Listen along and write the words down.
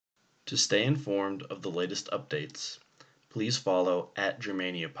To stay informed of the latest updates, please follow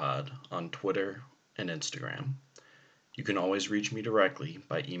 @GermaniaPod on Twitter and Instagram. You can always reach me directly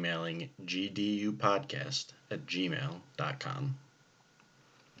by emailing gdupodcast@gmail.com.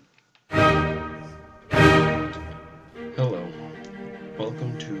 Hello,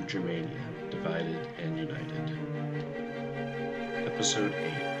 welcome to Germania, Divided and United. Episode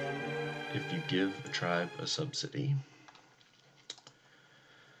 8, If You Give a Tribe a Subsidy.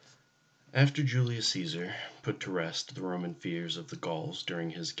 After Julius Caesar put to rest the Roman fears of the Gauls during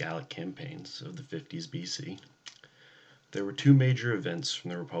his Gallic campaigns of the 50s BC, there were two major events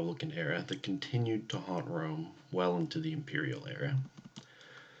from the Republican era that continued to haunt Rome well into the imperial era.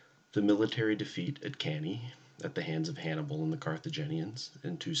 The military defeat at Cannae at the hands of Hannibal and the Carthaginians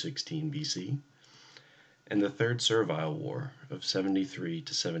in 216 BC, and the Third Servile War of 73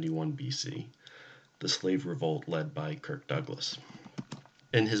 to 71 BC, the slave revolt led by Kirk Douglas.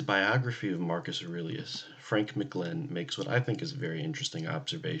 In his biography of Marcus Aurelius, Frank McGlynn makes what I think is a very interesting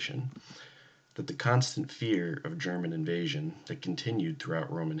observation, that the constant fear of German invasion that continued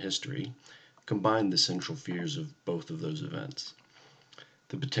throughout Roman history combined the central fears of both of those events.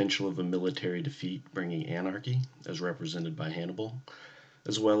 The potential of a military defeat bringing anarchy, as represented by Hannibal,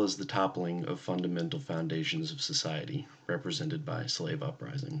 as well as the toppling of fundamental foundations of society, represented by slave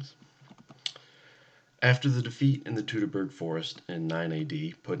uprisings. After the defeat in the Teutoburg Forest in 9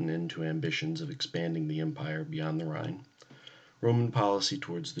 AD put an end to ambitions of expanding the empire beyond the Rhine, Roman policy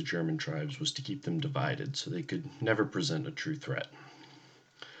towards the German tribes was to keep them divided so they could never present a true threat.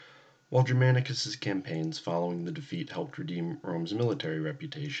 While Germanicus's campaigns following the defeat helped redeem Rome's military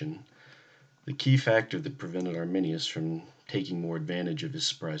reputation, the key factor that prevented Arminius from taking more advantage of his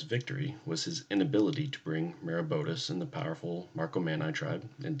surprise victory was his inability to bring Maroboduus and the powerful Marcomanni tribe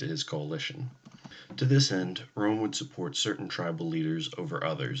into his coalition. To this end, Rome would support certain tribal leaders over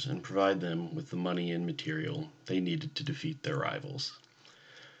others and provide them with the money and material they needed to defeat their rivals.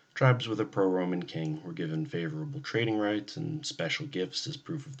 Tribes with a pro-Roman king were given favorable trading rights and special gifts as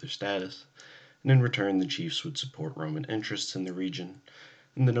proof of their status, and in return the chiefs would support Roman interests in the region,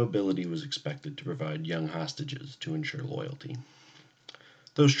 and the nobility was expected to provide young hostages to ensure loyalty.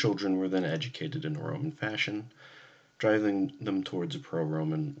 Those children were then educated in a Roman fashion, driving them towards a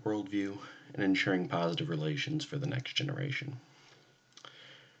pro-Roman worldview and ensuring positive relations for the next generation.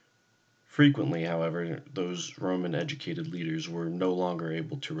 Frequently, however, those Roman-educated leaders were no longer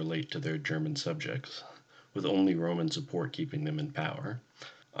able to relate to their German subjects, with only Roman support keeping them in power,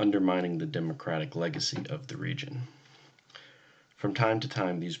 undermining the democratic legacy of the region. From time to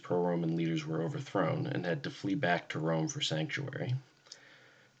time, these pro-Roman leaders were overthrown and had to flee back to Rome for sanctuary.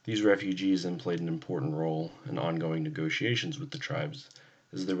 These refugees then played an important role in ongoing negotiations with the tribes,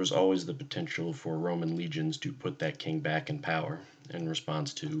 as there was always the potential for Roman legions to put that king back in power in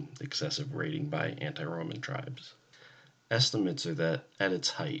response to excessive raiding by anti-Roman tribes. Estimates are that, at its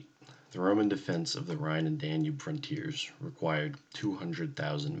height, the Roman defense of the Rhine and Danube frontiers required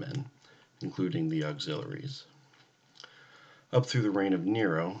 200,000 men, including the auxiliaries. Up through the reign of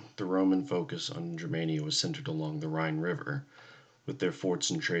Nero, the Roman focus on Germania was centered along the Rhine River, with their forts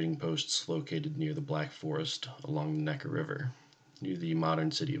and trading posts located near the Black Forest along the Neckar River, near the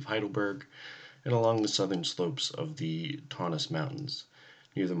modern city of Heidelberg, and along the southern slopes of the Taunus Mountains,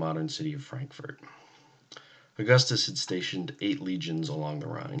 near the modern city of Frankfurt. Augustus had stationed 8 legions along the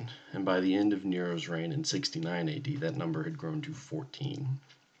Rhine, and by the end of Nero's reign in 69 AD, that number had grown to 14.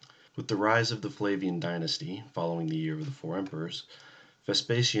 With the rise of the Flavian dynasty, following the Year of the Four Emperors,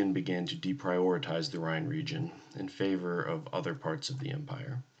 Vespasian began to deprioritize the Rhine region in favor of other parts of the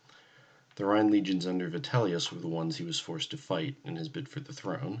empire. The Rhine legions under Vitellius were the ones he was forced to fight in his bid for the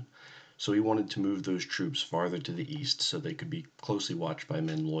throne, so he wanted to move those troops farther to the east so they could be closely watched by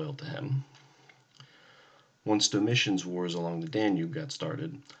men loyal to him. Once Domitian's wars along the Danube got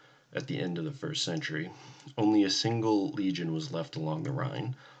started, at the end of the 1st century, only a single legion was left along the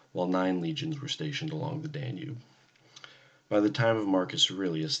Rhine, while 9 legions were stationed along the Danube. By the time of Marcus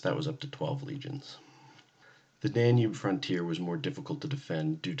Aurelius, that was up to 12 legions. The Danube frontier was more difficult to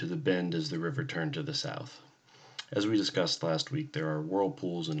defend due to the bend as the river turned to the south. As we discussed last week, there are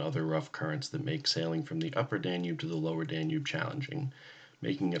whirlpools and other rough currents that make sailing from the upper Danube to the lower Danube challenging,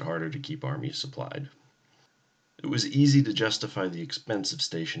 making it harder to keep armies supplied. It was easy to justify the expense of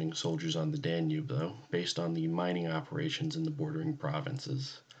stationing soldiers on the Danube, though, based on the mining operations in the bordering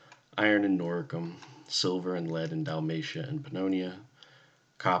provinces. Iron in Noricum, silver and lead in Dalmatia and Pannonia,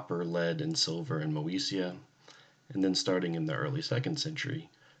 copper, lead, and silver in Moesia, and then starting in the early 2nd century,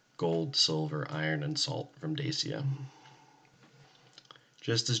 gold, silver, iron, and salt from Dacia.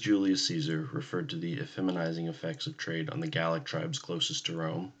 Just as Julius Caesar referred to the effeminizing effects of trade on the Gallic tribes closest to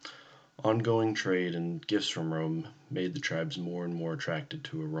Rome, Ongoing trade and gifts from Rome made the tribes more and more attracted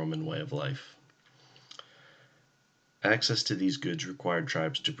to a Roman way of life. Access to these goods required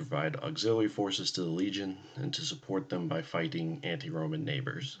tribes to provide auxiliary forces to the legion and to support them by fighting anti-Roman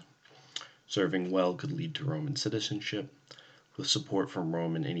neighbors. Serving well could lead to Roman citizenship, with support from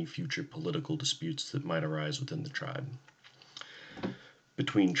Rome in any future political disputes that might arise within the tribe.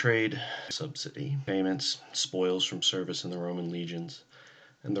 Between trade, subsidy, payments, spoils from service in the Roman legions,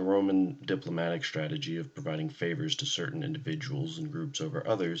 and the Roman diplomatic strategy of providing favors to certain individuals and groups over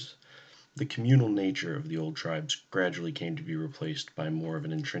others, the communal nature of the old tribes gradually came to be replaced by more of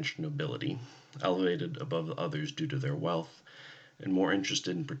an entrenched nobility, elevated above the others due to their wealth, and more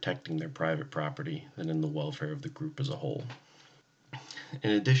interested in protecting their private property than in the welfare of the group as a whole.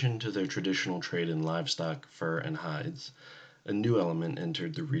 In addition to their traditional trade in livestock, fur, and hides, a new element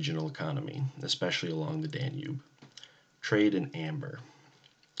entered the regional economy, especially along the Danube: trade in amber.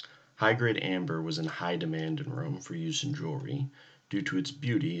 High-grade amber was in high demand in Rome for use in jewelry, due to its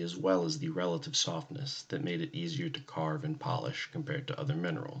beauty as well as the relative softness that made it easier to carve and polish compared to other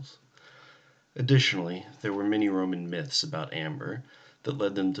minerals. Additionally, there were many Roman myths about amber that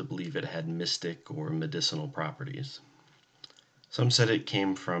led them to believe it had mystic or medicinal properties. Some said it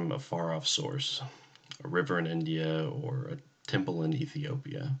came from a far-off source, a river in India or a temple in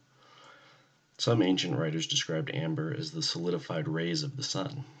Ethiopia. Some ancient writers described amber as the solidified rays of the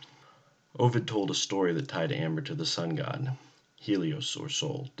sun. Ovid told a story that tied amber to the sun god, Helios or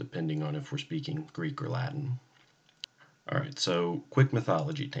Sol, depending on if we're speaking Greek or Latin. Alright, so quick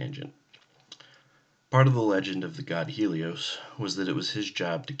mythology tangent. Part of the legend of the god Helios was that it was his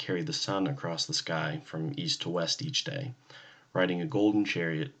job to carry the sun across the sky from east to west each day, riding a golden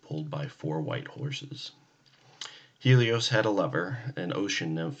chariot pulled by 4 white horses. Helios had a lover, an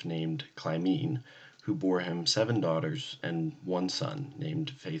ocean nymph named Clymene, who bore him 7 daughters and 1 son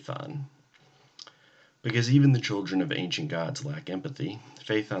named Phaethon. Because even the children of ancient gods lack empathy,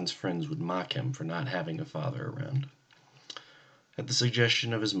 Phaethon's friends would mock him for not having a father around. At the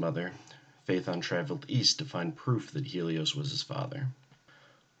suggestion of his mother, Phaethon traveled east to find proof that Helios was his father.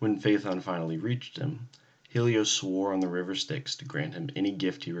 When Phaethon finally reached him, Helios swore on the river Styx to grant him any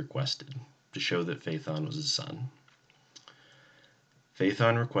gift he requested, to show that Phaethon was his son.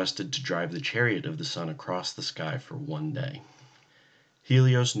 Phaethon requested to drive the chariot of the sun across the sky for 1 day.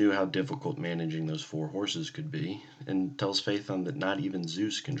 Helios knew how difficult managing those 4 horses could be, and tells Phaethon that not even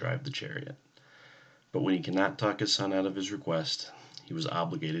Zeus can drive the chariot. But when he cannot talk his son out of his request, he was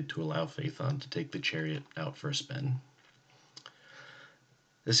obligated to allow Phaethon to take the chariot out for a spin.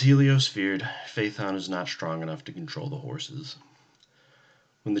 As Helios feared, Phaethon is not strong enough to control the horses.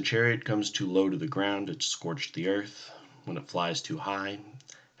 When the chariot comes too low to the ground, it scorched the earth. When it flies too high,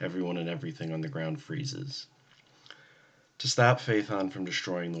 everyone and everything on the ground freezes. To stop Phaethon from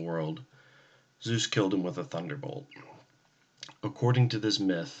destroying the world, Zeus killed him with a thunderbolt. According to this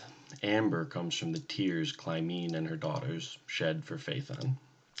myth, amber comes from the tears Clymene and her daughters shed for Phaethon.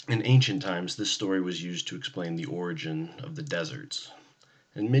 In ancient times, this story was used to explain the origin of the deserts,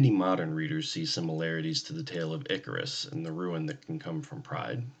 and many modern readers see similarities to the tale of Icarus and the ruin that can come from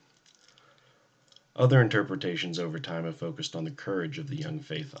pride. Other interpretations over time have focused on the courage of the young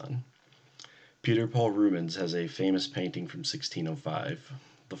Phaethon. Peter Paul Rubens has a famous painting from 1605,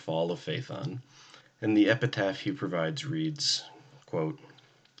 The Fall of Phaethon, and the epitaph he provides reads, quote,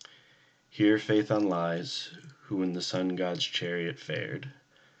 "Here Phaethon lies, who in the sun god's chariot fared,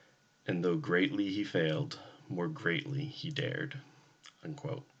 and though greatly he failed, more greatly he dared."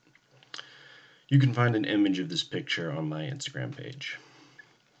 Unquote. You can find an image of this picture on my Instagram page.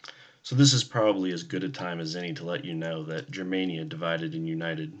 So this is probably as good a time as any to let you know that Germania Divided and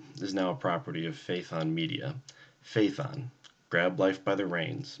United is now a property of Phaethon Media. Phaethon, grab life by the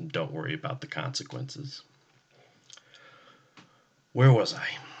reins and don't worry about the consequences. Where was I?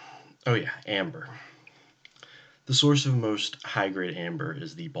 Oh yeah, amber. The source of most high-grade amber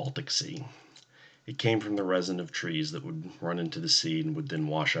is the Baltic Sea. It came from the resin of trees that would run into the sea and would then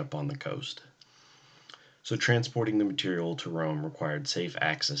wash up on the coast. So transporting the material to Rome required safe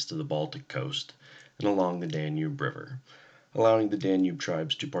access to the Baltic coast and along the Danube River, allowing the Danube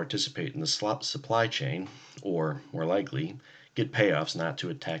tribes to participate in the supply chain, or, more likely, get payoffs not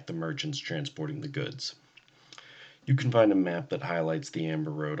to attack the merchants transporting the goods. You can find a map that highlights the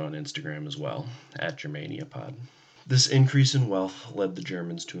Amber Road on Instagram as well, @GermaniaPod. This increase in wealth led the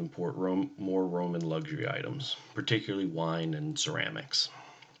Germans to import more Roman luxury items, particularly wine and ceramics.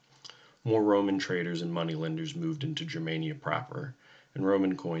 More Roman traders and moneylenders moved into Germania proper, and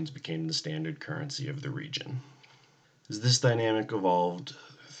Roman coins became the standard currency of the region. As this dynamic evolved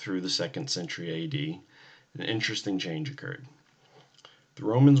through the 2nd century AD, an interesting change occurred. The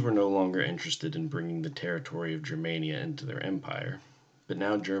Romans were no longer interested in bringing the territory of Germania into their empire, but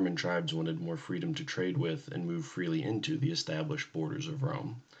now German tribes wanted more freedom to trade with and move freely into the established borders of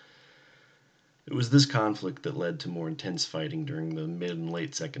Rome. It was this conflict that led to more intense fighting during the mid and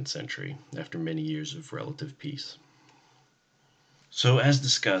late 2nd century, after many years of relative peace. So, as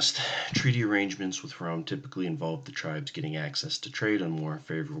discussed, treaty arrangements with Rome typically involved the tribes getting access to trade on more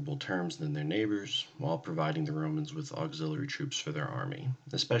favorable terms than their neighbors, while providing the Romans with auxiliary troops for their army,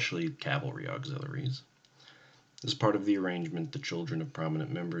 especially cavalry auxiliaries. As part of the arrangement, the children of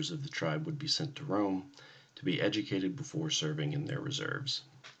prominent members of the tribe would be sent to Rome to be educated before serving in their reserves.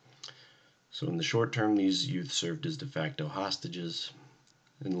 So in the short term, these youth served as de facto hostages.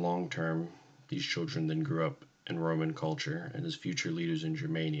 In the long term, these children then grew up in Roman culture, and as future leaders in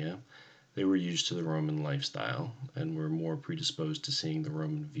Germania, they were used to the Roman lifestyle and were more predisposed to seeing the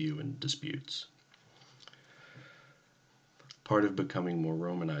Roman view in disputes. Part of becoming more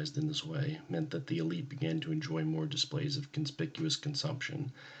Romanized in this way meant that the elite began to enjoy more displays of conspicuous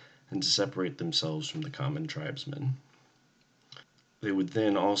consumption and to separate themselves from the common tribesmen. They would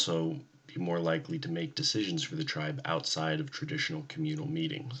then also be more likely to make decisions for the tribe outside of traditional communal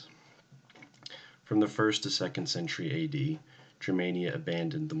meetings. From the 1st to 2nd century AD, Germania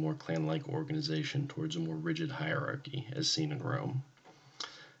abandoned the more clan-like organization towards a more rigid hierarchy, as seen in Rome.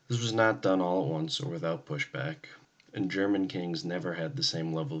 This was not done all at once or without pushback, and German kings never had the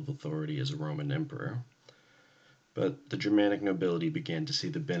same level of authority as a Roman emperor. But the Germanic nobility began to see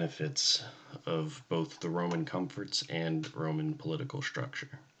the benefits of both the Roman comforts and Roman political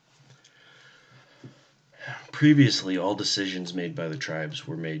structure. Previously, all decisions made by the tribes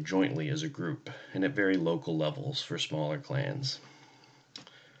were made jointly as a group and at very local levels for smaller clans.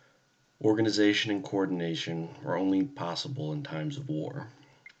 Organization and coordination were only possible in times of war.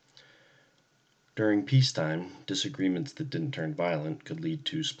 During peacetime, disagreements that didn't turn violent could lead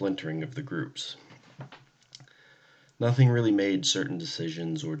to splintering of the groups. Nothing really made certain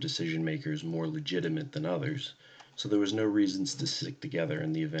decisions or decision makers more legitimate than others, so there was no reasons to stick together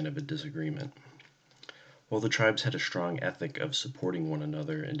in the event of a disagreement. While the tribes had a strong ethic of supporting one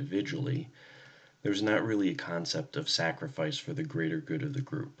another individually, there was not really a concept of sacrifice for the greater good of the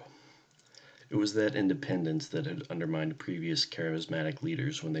group. It was that independence that had undermined previous charismatic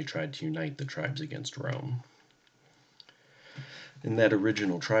leaders when they tried to unite the tribes against Rome. In that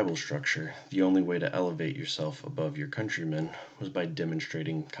original tribal structure, the only way to elevate yourself above your countrymen was by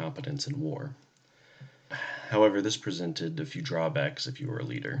demonstrating competence in war. However, this presented a few drawbacks if you were a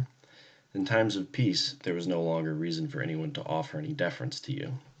leader. In times of peace, there was no longer reason for anyone to offer any deference to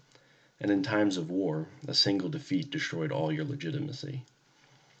you. And in times of war, a single defeat destroyed all your legitimacy.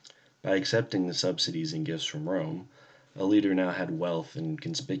 By accepting the subsidies and gifts from Rome, a leader now had wealth and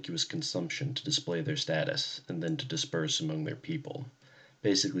conspicuous consumption to display their status and then to disperse among their people.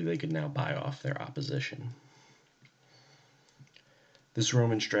 Basically, they could now buy off their opposition. This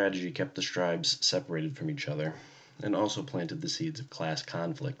Roman strategy kept the tribes separated from each other, and also planted the seeds of class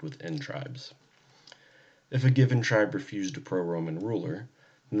conflict within tribes. If a given tribe refused a pro-Roman ruler,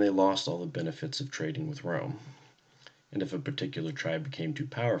 then they lost all the benefits of trading with Rome. And if a particular tribe became too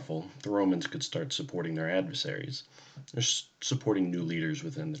powerful, the Romans could start supporting their adversaries, or supporting new leaders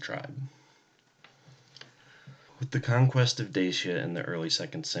within the tribe. With the conquest of Dacia in the early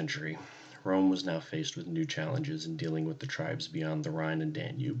 2nd century, Rome was now faced with new challenges in dealing with the tribes beyond the Rhine and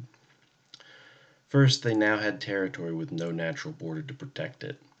Danube. First, they now had territory with no natural border to protect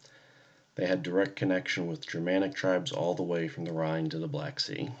it. They had direct connection with Germanic tribes all the way from the Rhine to the Black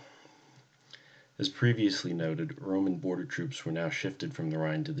Sea. As previously noted, Roman border troops were now shifted from the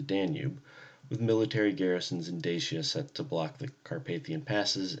Rhine to the Danube, with military garrisons in Dacia set to block the Carpathian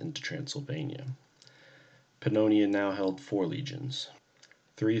passes into Transylvania. Pannonia now held 4 legions,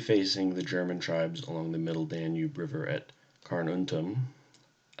 3 facing the German tribes along the middle Danube River at Carnuntum,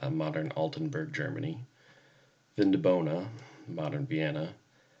 modern Altenburg, Germany, Vindobona, modern Vienna,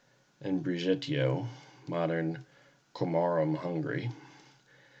 and Brigetio, modern Komarom, Hungary,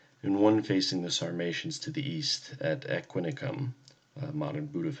 and 1 facing the Sarmatians to the east at Equinicum, modern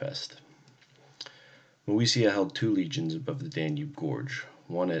Budapest. Moesia held 2 legions above the Danube Gorge,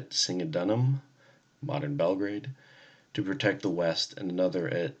 one at Singidunum, modern Belgrade, to protect the west, and another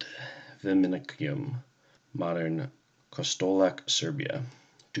at Viminicium, modern Kostolac, Serbia,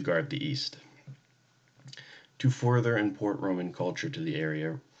 to guard the east. To further import Roman culture to the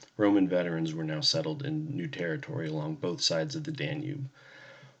area, Roman veterans were now settled in new territory along both sides of the Danube,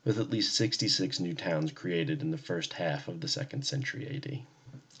 with at least 66 new towns created in the first half of the 2nd century AD.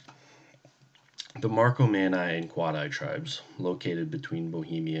 The Marcomanni and Quadi tribes, located between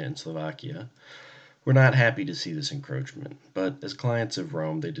Bohemia and Slovakia, were not happy to see this encroachment, but as clients of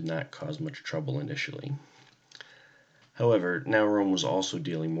Rome they did not cause much trouble initially. However, now Rome was also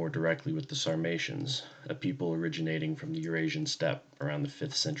dealing more directly with the Sarmatians, a people originating from the Eurasian steppe around the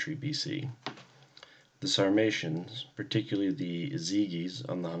 5th century BC. The Sarmatians, particularly the Izigis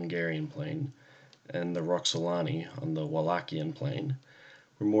on the Hungarian plain and the Roxolani on the Wallachian plain,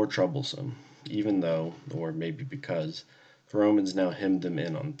 were more troublesome, even though, or maybe because, the Romans now hemmed them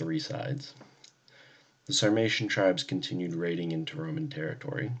in on 3 sides. The Sarmatian tribes continued raiding into Roman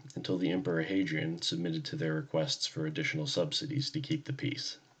territory until the Emperor Hadrian submitted to their requests for additional subsidies to keep the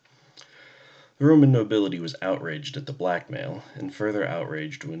peace. The Roman nobility was outraged at the blackmail, and further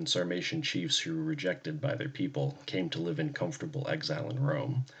outraged when Sarmatian chiefs who were rejected by their people came to live in comfortable exile in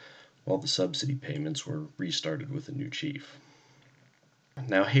Rome, while the subsidy payments were restarted with a new chief.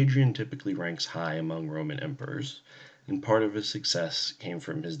 Now, Hadrian typically ranks high among Roman emperors, and part of his success came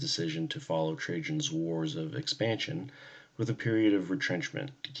from his decision to follow Trajan's wars of expansion with a period of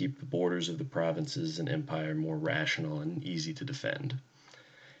retrenchment to keep the borders of the provinces and empire more rational and easy to defend.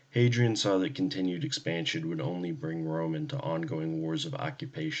 Hadrian saw that continued expansion would only bring Rome into ongoing wars of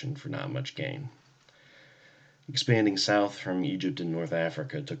occupation for not much gain. Expanding south from Egypt and North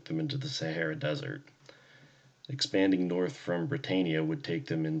Africa took them into the Sahara Desert. Expanding north from Britannia would take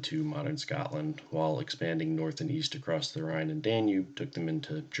them into modern Scotland, while expanding north and east across the Rhine and Danube took them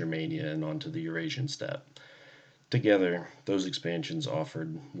into Germania and onto the Eurasian steppe. Together, those expansions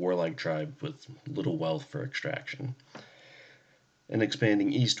offered warlike tribes with little wealth for extraction. And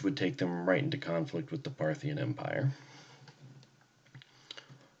expanding east would take them right into conflict with the Parthian Empire.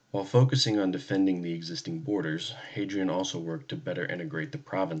 While focusing on defending the existing borders, Hadrian also worked to better integrate the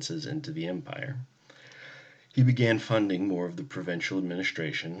provinces into the empire. He began funding more of the provincial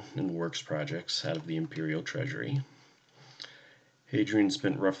administration and works projects out of the imperial treasury. Hadrian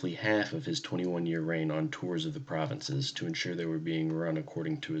spent roughly half of his 21-year reign on tours of the provinces to ensure they were being run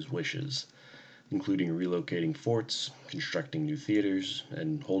according to his wishes, including relocating forts, constructing new theaters,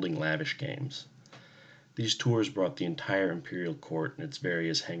 and holding lavish games. These tours brought the entire imperial court and its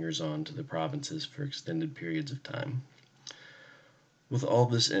various hangers-on to the provinces for extended periods of time. With all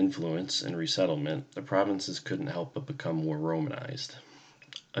this influence and resettlement, the provinces couldn't help but become more Romanized.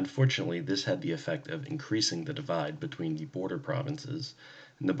 Unfortunately, this had the effect of increasing the divide between the border provinces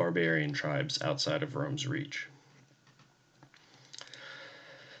and the barbarian tribes outside of Rome's reach.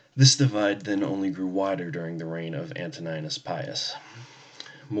 This divide then only grew wider during the reign of Antoninus Pius.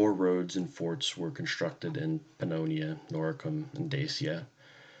 More roads and forts were constructed in Pannonia, Noricum, and Dacia.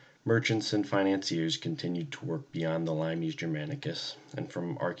 Merchants and financiers continued to work beyond the Limes Germanicus, and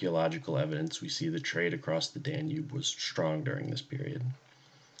from archaeological evidence we see the trade across the Danube was strong during this period.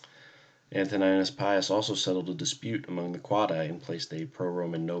 Antoninus Pius also settled a dispute among the Quadi and placed a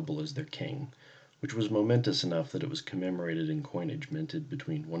pro-Roman noble as their king, which was momentous enough that it was commemorated in coinage minted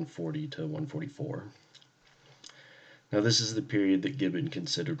between 140 to 144. Now, this is the period that Gibbon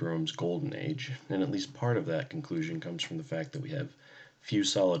considered Rome's golden age, and at least part of that conclusion comes from the fact that we have few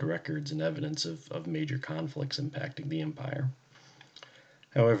solid records and evidence of major conflicts impacting the empire.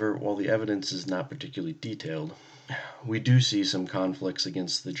 However, while the evidence is not particularly detailed, we do see some conflicts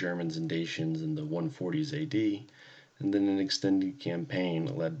against the Germans and Dacians in the 140s AD, and then an extended campaign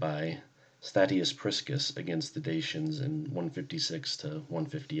led by Statius Priscus against the Dacians in 156 to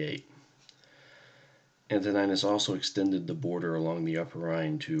 158. Antoninus also extended the border along the Upper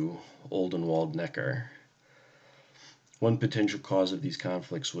Rhine to Oldenwald Neckar. One potential cause of these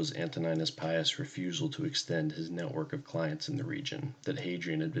conflicts was Antoninus Pius' refusal to extend his network of clients in the region that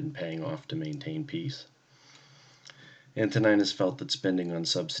Hadrian had been paying off to maintain peace. Antoninus felt that spending on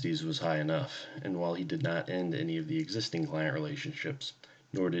subsidies was high enough, and while he did not end any of the existing client relationships,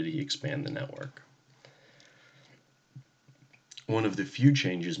 nor did he expand the network. One of the few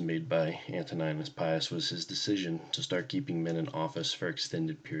changes made by Antoninus Pius was his decision to start keeping men in office for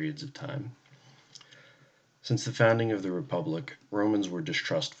extended periods of time. Since the founding of the Republic, Romans were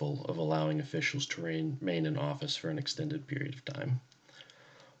distrustful of allowing officials to remain in office for an extended period of time.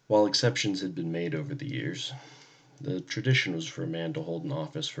 While exceptions had been made over the years, the tradition was for a man to hold an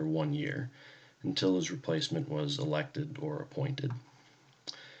office for 1 year, until his replacement was elected or appointed.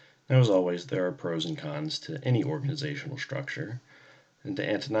 Now, as always, there are pros and cons to any organizational structure, and to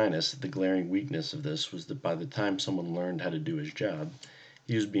Antoninus, the glaring weakness of this was that by the time someone learned how to do his job,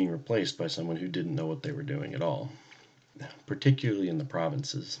 he was being replaced by someone who didn't know what they were doing at all. Particularly in the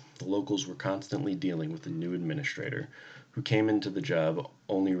provinces, the locals were constantly dealing with a new administrator who came into the job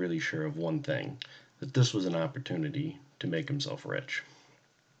only really sure of one thing, that this was an opportunity to make himself rich.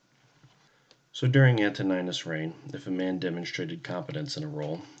 So during Antoninus' reign, if a man demonstrated competence in a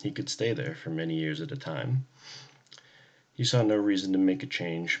role, he could stay there for many years at a time. He saw no reason to make a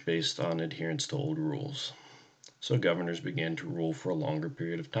change based on adherence to old rules. So governors began to rule for a longer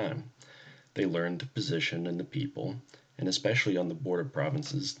period of time. They learned the position and the people, and especially on the border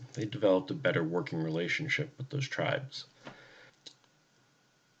provinces, they developed a better working relationship with those tribes.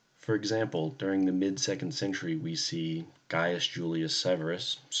 For example, during the mid-2nd century we see Gaius Julius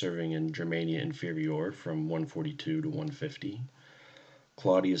Severus serving in Germania Inferior from 142 to 150,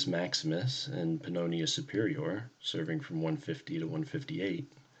 Claudius Maximus in Pannonia Superior serving from 150 to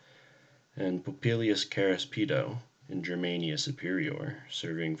 158, and Popilius Carus Pido in Germania Superior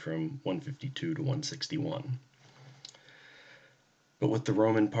serving from 152 to 161. But with the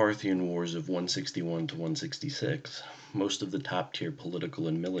Roman-Parthian Wars of 161 to 166, most of the top-tier political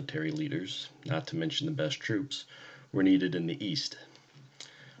and military leaders, not to mention the best troops, were needed in the east.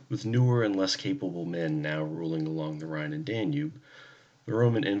 With newer and less capable men now ruling along the Rhine and Danube, the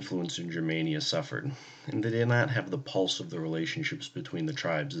Roman influence in Germania suffered, and they did not have the pulse of the relationships between the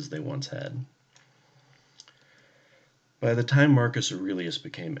tribes as they once had. By the time Marcus Aurelius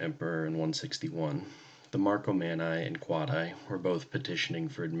became emperor in 161, the Marcomanni and Quadi were both petitioning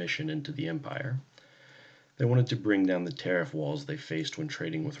for admission into the empire. They wanted to bring down the tariff walls they faced when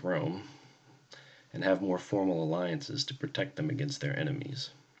trading with Rome, and have more formal alliances to protect them against their enemies.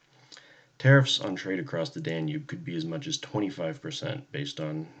 Tariffs on trade across the Danube could be as much as 25% based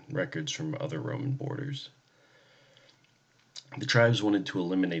on records from other Roman borders. The tribes wanted to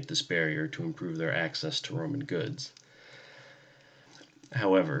eliminate this barrier to improve their access to Roman goods.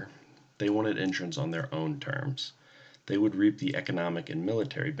 However, they wanted entrance on their own terms. They would reap the economic and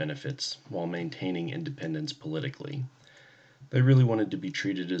military benefits while maintaining independence politically. They really wanted to be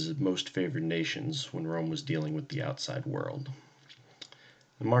treated as most favored nations when Rome was dealing with the outside world.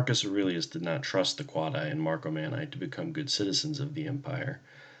 And Marcus Aurelius did not trust the Quadi and Marcomanni to become good citizens of the empire,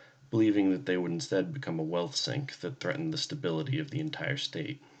 believing that they would instead become a wealth sink that threatened the stability of the entire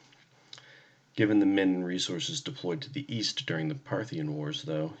state. Given the men and resources deployed to the east during the Parthian Wars,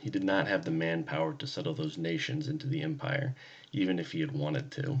 though, he did not have the manpower to settle those nations into the empire, even if he had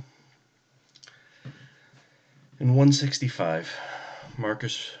wanted to. In 165,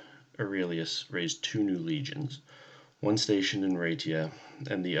 Marcus Aurelius raised 2 new legions, one stationed in Raetia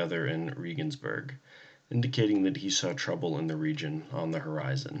and the other in Regensburg, indicating that he saw trouble in the region on the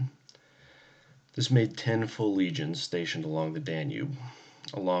horizon. This made 10 full legions stationed along the Danube,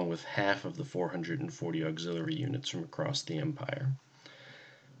 along with half of the 440 auxiliary units from across the empire.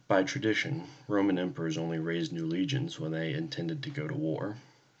 By tradition, Roman emperors only raised new legions when they intended to go to war.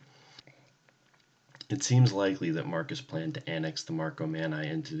 It seems likely that Marcus planned to annex the Marcomanni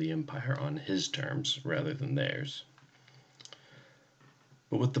into the empire on his terms rather than theirs.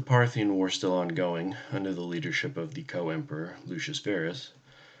 But with the Parthian War still ongoing, under the leadership of the co-emperor Lucius Verus,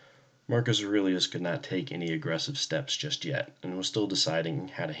 Marcus Aurelius could not take any aggressive steps just yet, and was still deciding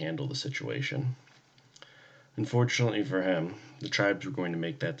how to handle the situation. Unfortunately for him, the tribes were going to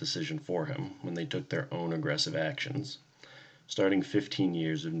make that decision for him when they took their own aggressive actions, starting 15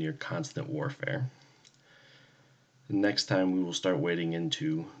 years of near constant warfare. And next time we will start wading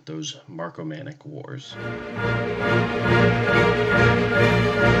into those Marcomannic Wars.